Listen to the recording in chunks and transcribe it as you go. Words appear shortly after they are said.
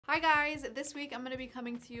Hi guys, this week I'm going to be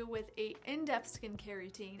coming to you with a in-depth skincare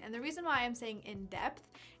routine, and the reason why I'm saying in-depth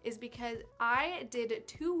is because I did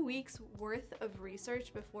 2 weeks worth of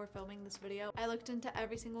research before filming this video. I looked into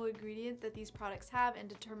every single ingredient that these products have and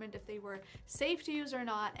determined if they were safe to use or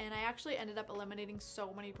not, and I actually ended up eliminating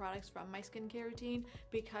so many products from my skincare routine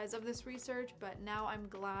because of this research, but now I'm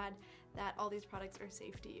glad that all these products are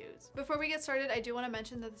safe to use. Before we get started, I do want to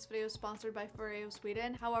mention that this video is sponsored by Foreo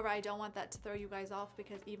Sweden. However, I don't want that to throw you guys off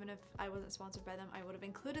because even if I wasn't sponsored by them, I would have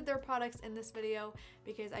included their products in this video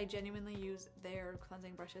because I genuinely use their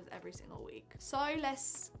cleansing brushes every single week. So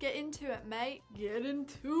let's get into it, mate. Get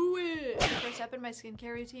into it! The first step in my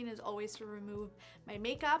skincare routine is always to remove my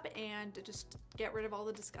makeup and just get rid of all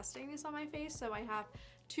the disgustingness on my face. So I have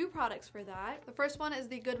 2 products for that. The first one is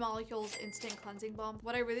the Good Molecules Instant Cleansing Balm.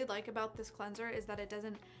 What I really like about this cleanser is that it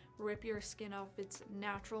doesn't rip your skin of its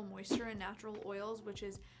natural moisture and natural oils, which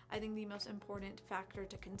is, I think, the most important factor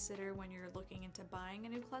to consider when you're looking into buying a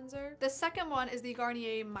new cleanser. The second one is the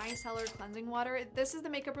Garnier Micellar Cleansing Water. This is the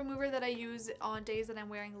makeup remover that I use on days that I'm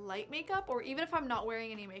wearing light makeup, or even if I'm not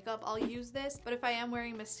wearing any makeup, I'll use this. But if I am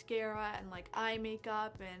wearing mascara and like eye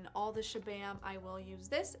makeup and all the shabam, I will use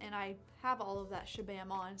this, and I have all of that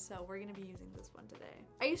shabam on, so we're gonna be using this one today.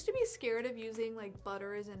 I used to be scared of using like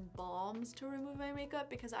butters and balms to remove my makeup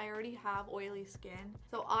because I already have oily skin,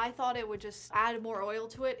 so I thought it would just add more oil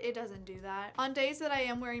to it. It doesn't do that. On days that I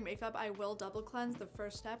am wearing makeup, I will double cleanse. The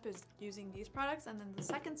first step is using these products, and then the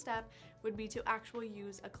second step would be to actually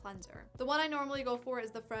use a cleanser. The one I normally go for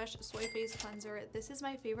is the Fresh Soy Face Cleanser. This is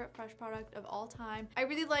my favorite Fresh product of all time. I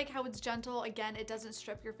really like how it's gentle. Again, it doesn't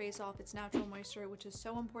strip your face off its natural moisture, which is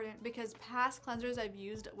so important because past cleansers I've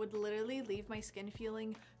used would literally leave my skin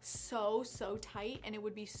feeling so tight, and it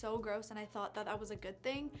would be so gross, and I thought that that was a good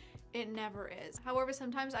thing. It never is. However,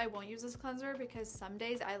 sometimes I won't use this cleanser because some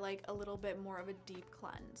days I like a little bit more of a deep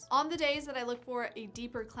cleanse. On the days that I look for a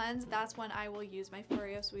deeper cleanse, that's when I will use my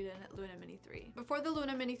Foreo Sweden Luna Mini 3. Before the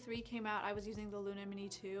Luna Mini 3 came out, I was using the Luna Mini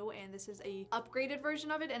 2, and this is a upgraded version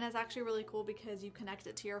of it, and it's actually really cool because you connect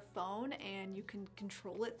it to your phone and you can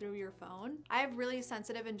control it through your phone. I have really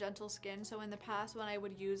sensitive and gentle skin, so in the past when I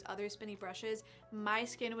would use other spinny brushes, my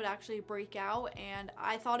skin would actually break out, and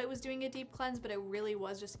I thought it was doing a deep cleanse, but it really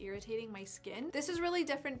was just irritating my skin. This is really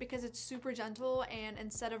different because it's super gentle, and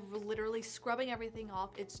instead of literally scrubbing everything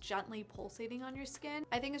off, it's gently pulsating on your skin.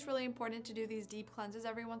 I think it's really important to do these deep cleanses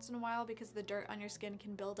every once in a while because the dirt on your skin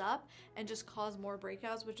can build up and just cause more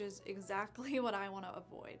breakouts, which is exactly what I want to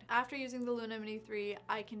avoid. After using the Luna Mini 3,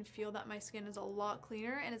 I can feel that my skin is a lot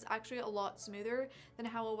cleaner, and it's actually a lot smoother than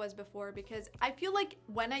how it was before because I feel like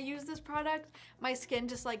when I use this product, my skin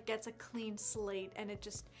just like gets a clean slate and it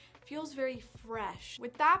just feels very fresh.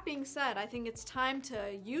 With that being said, I think it's time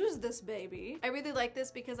to use this baby. I really like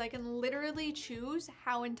this because I can literally choose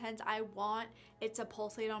how intense I want it to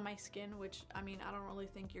pulsate on my skin, which, I mean, I don't really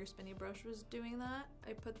think your spinny brush was doing that.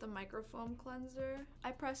 I put the microfoam cleanser,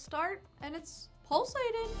 I press start, and it's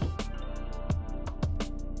pulsating.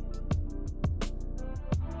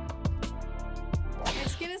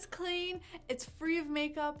 Skin is clean, it's free of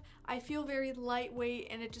makeup, I feel very lightweight,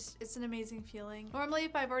 and it's an amazing feeling. Normally,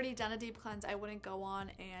 if I've already done a deep cleanse, I wouldn't go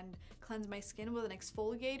on and cleanse my skin with an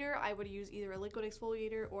exfoliator. I would use either a liquid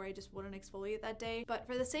exfoliator or I just wouldn't exfoliate that day. But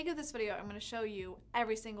for the sake of this video, I'm going to show you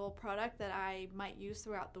every single product that I might use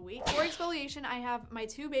throughout the week. For exfoliation, I have my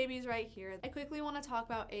 2 babies right here. I quickly want to talk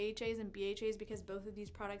about AHAs and BHAs because both of these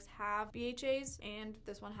products have BHAs and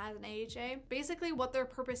this one has an AHA. Basically, what their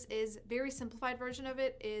purpose is, very simplified version of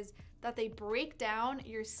it, is that they break down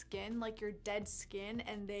your skin, like your dead skin,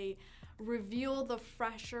 and they reveal the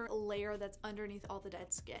fresher layer that's underneath all the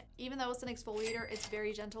dead skin. Even though it's an exfoliator, it's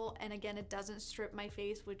very gentle, and again, it doesn't strip my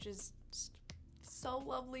face, which is just so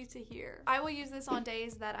lovely to hear. I will use this on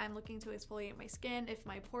days that I'm looking to exfoliate my skin. If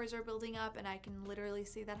my pores are building up and I can literally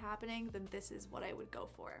see that happening, then this is what I would go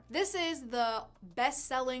for. This is the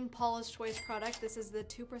best-selling Paula's Choice product. This is the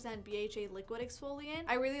 2% BHA liquid exfoliant.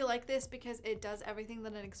 I really like this because it does everything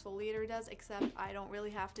that an exfoliator does, except I don't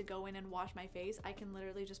really have to go in and wash my face. I can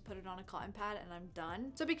literally just put it on a cotton pad and I'm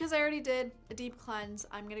done. So because I already did a deep cleanse,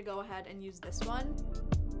 I'm gonna go ahead and use this one.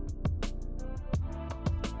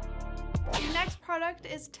 The next product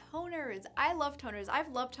is toners. I love toners. I've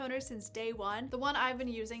loved toners since day one. The one I've been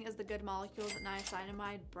using is the Good Molecules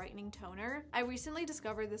Niacinamide Brightening Toner. I recently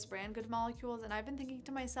discovered this brand, Good Molecules, and I've been thinking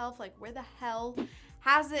to myself, like, where the hell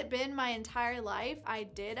has it been my entire life? I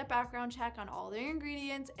did a background check on all their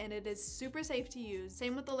ingredients, and it is super safe to use.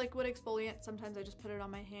 Same with the liquid exfoliant. Sometimes I just put it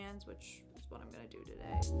on my hands, which is what I'm gonna do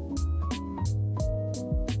today.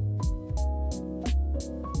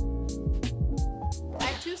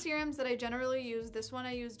 have two serums that I generally use. This one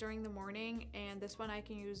I use during the morning, and this one I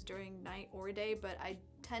can use during night or day, but I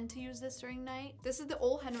tend to use this during night. This is the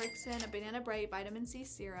Ole Henriksen Banana Bright Vitamin C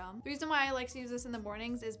Serum. The reason why I like to use this in the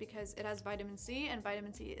mornings is because it has vitamin C, and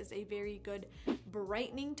vitamin C is a very good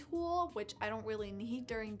brightening tool, which I don't really need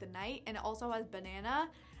during the night. And it also has banana,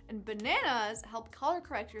 and bananas help color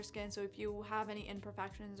correct your skin. So if you have any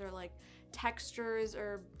imperfections or like textures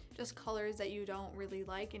or just colors that you don't really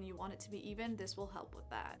like and you want it to be even, this will help with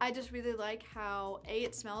that. I just really like how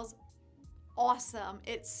it smells awesome.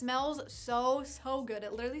 It smells so good.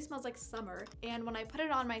 It literally smells like summer, and when I put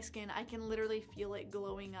it on my skin I can literally feel it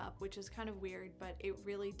glowing up, which is kind of weird, but it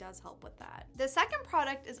really does help with that. The second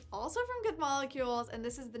product is also from Good Molecules, and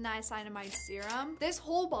this is the niacinamide serum. This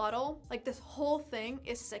whole bottle, like this whole thing,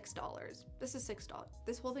 is $6. This is $6.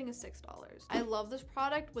 This whole thing is $6. I love this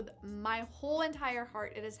product with my whole entire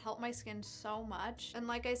heart. It has helped my skin so much, and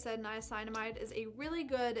like I said, niacinamide is a really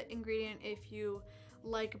good ingredient if you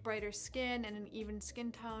like brighter skin and an even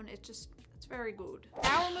skin tone. It's very good.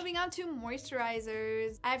 Now we're moving on to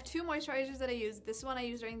moisturizers. I have two moisturizers that I use. This one I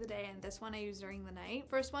use during the day, and this one I use during the night.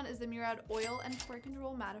 First one is the Murad Oil and Pore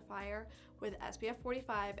Control Mattifier with SPF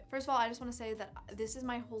 45. First of all, I just want to say that this is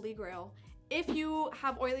my holy grail. If you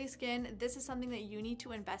have oily skin, this is something that you need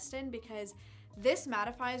to invest in, because this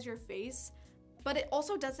mattifies your face, but it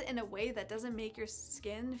also does it in a way that doesn't make your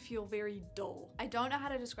skin feel very dull. I don't know how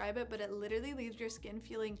to describe it, but it literally leaves your skin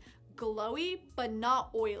feeling glowy but not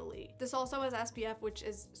oily. This also has SPF, which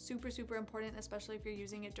is super important, especially if you're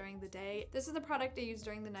using it during the day. This is the product I use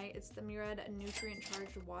during the night. It's the Murad Nutrient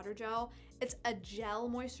Charged Water Gel. It's a gel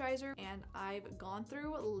moisturizer, and I've gone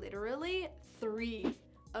through literally 3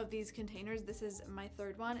 of these containers. This is my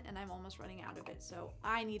third one, and I'm almost running out of it, so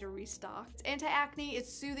I need a restock. It's anti-acne, it's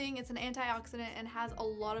soothing, it's an antioxidant, and has a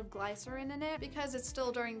lot of glycerin in it. Because it's still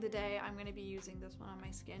during the day, I'm going to be using this one on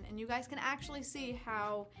my skin, and you guys can actually see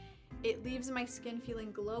how it leaves my skin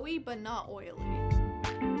feeling glowy but not oily.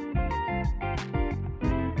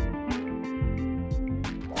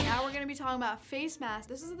 Now we're going to be talking about face masks.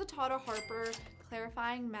 This is the Tata Harper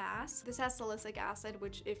clarifying mask. This has salicylic acid,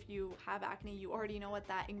 which if you have acne, you already know what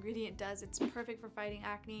that ingredient does. It's perfect for fighting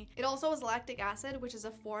acne. It also has lactic acid, which is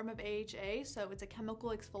a form of AHA, so it's a chemical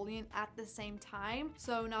exfoliant at the same time.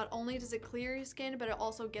 So not only does it clear your skin, but it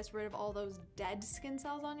also gets rid of all those dead skin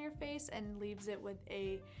cells on your face and leaves it with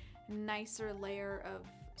a nicer layer of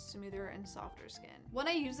smoother and softer skin. When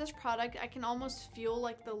I use this product, I can almost feel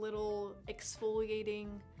like the little exfoliating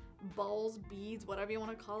balls, beads, whatever you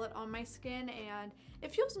want to call it, on my skin, and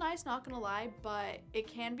it feels nice, not gonna lie, but it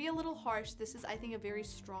can be a little harsh. This is, I think, a very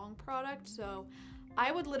strong product, so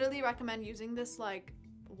I would literally recommend using this like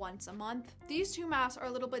once a month. These two masks are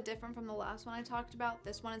a little bit different from the last one I talked about.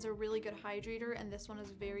 This one is a really good hydrator, and this one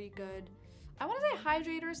is very good, I want to say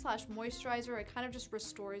hydrator slash moisturizer. It kind of just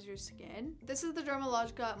restores your skin. This is the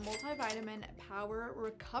Dermalogica Multivitamin Power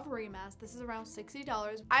Recovery Mask. This is around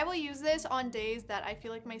 $60. I will use this on days that I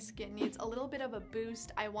feel like my skin needs a little bit of a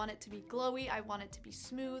boost. I want it to be glowy. I want it to be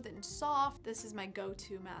smooth and soft. This is my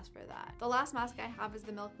go-to mask for that. The last mask I have is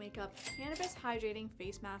the Milk Makeup Cannabis Hydrating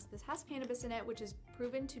Face Mask. This has cannabis in it, which is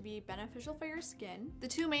proven to be beneficial for your skin. The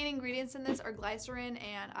two main ingredients in this are glycerin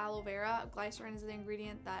and aloe vera. Glycerin is the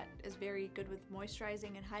ingredient that is very good with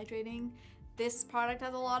moisturizing and hydrating. This product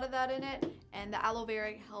has a lot of that in it, and the aloe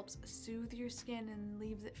vera helps soothe your skin and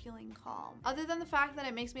leaves it feeling calm. Other than the fact that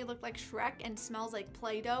it makes me look like Shrek and smells like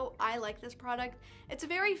Play-Doh, I like this product. It's a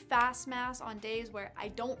very fast mask on days where I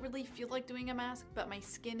don't really feel like doing a mask, but my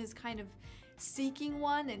skin is kind of seeking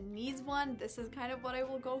one and needs one. This is kind of what I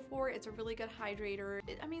will go for. It's a really good hydrator.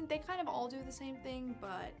 I mean, they kind of all do the same thing,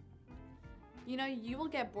 but you know, you will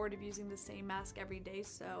get bored of using the same mask every day,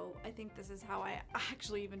 so I think this is how I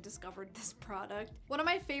actually even discovered this product. One of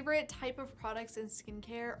my favorite type of products in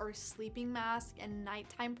skincare are sleeping masks and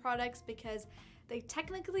nighttime products, because they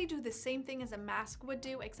technically do the same thing as a mask would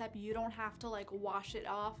do, except you don't have to like wash it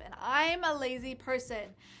off, and I'm a lazy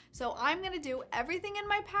person, so I'm gonna do everything in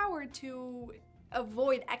my power to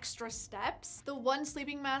avoid extra steps. The one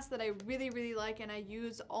sleeping mask that I really like and I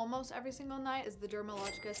use almost every single night is the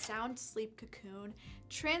Dermalogica Sound Sleep Cocoon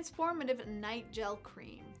Transformative Night Gel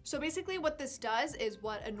Cream. So basically what this does is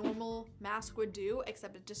what a normal mask would do,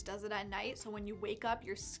 except it just does it at night. So when you wake up,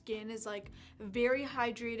 your skin is like very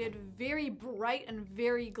hydrated, very bright, and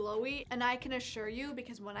very glowy. And I can assure you,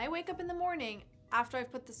 because when I wake up in the morning, after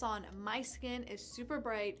I've put this on, my skin is super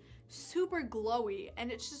bright, super glowy,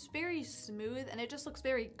 and it's just very smooth, and it just looks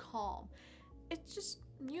very calm. It's just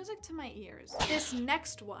music to my ears. This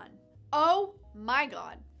next one, oh my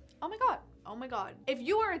god. Oh my god. Oh my god. If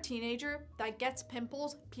you are a teenager that gets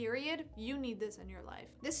pimples, period, you need this in your life.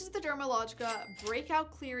 This is the Dermalogica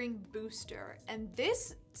Breakout Clearing Booster, and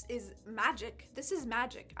this is magic. This is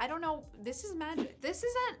magic. I don't know. This is magic. This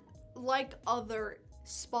isn't like other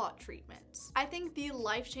spot treatments. I think the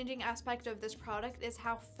life-changing aspect of this product is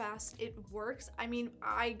how fast it works. I mean,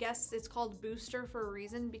 I guess it's called booster for a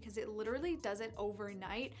reason because it literally does it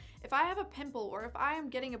overnight. If I have a pimple or if I am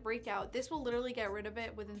getting a breakout, this will literally get rid of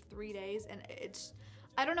it within 3 days, and it's,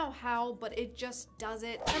 I don't know how, but it just does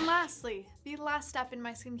it. And lastly, the last step in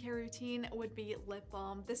my skincare routine would be lip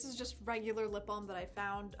balm. This is just regular lip balm that I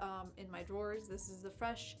found in my drawers. This is the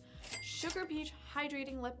Fresh Sugar Peach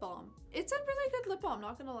Hydrating Lip Balm. It's a really good lip balm,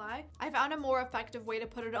 not gonna lie. I found a more effective way to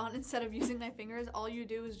put it on instead of using my fingers. All you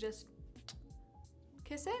do is just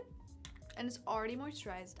kiss it, and it's already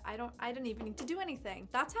moisturized. I didn't even need to do anything.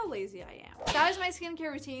 That's how lazy I am. That is my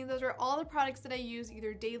skincare routine. Those are all the products that I use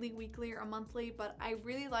either daily, weekly, or monthly, but I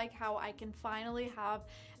really like how I can finally have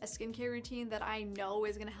a skincare routine that I know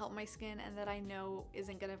is gonna help my skin and that I know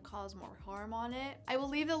isn't gonna cause more harm on it. I will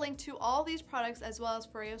leave the link to all these products as well as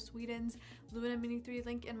Foreo Sweden's Lumina Mini 3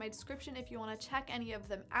 link in my description if you wanna check any of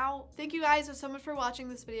them out. Thank you guys so much for watching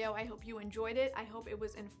this video. I hope you enjoyed it. I hope it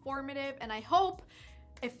was informative, and I hope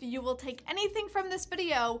if you will take anything from this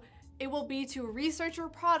video, it will be to research your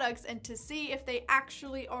products and to see if they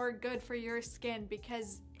actually are good for your skin,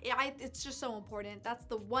 because it's just so important. That's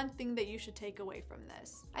the one thing that you should take away from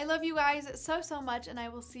this. I love you guys so much, and I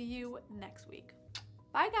will see you next week.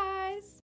 Bye guys!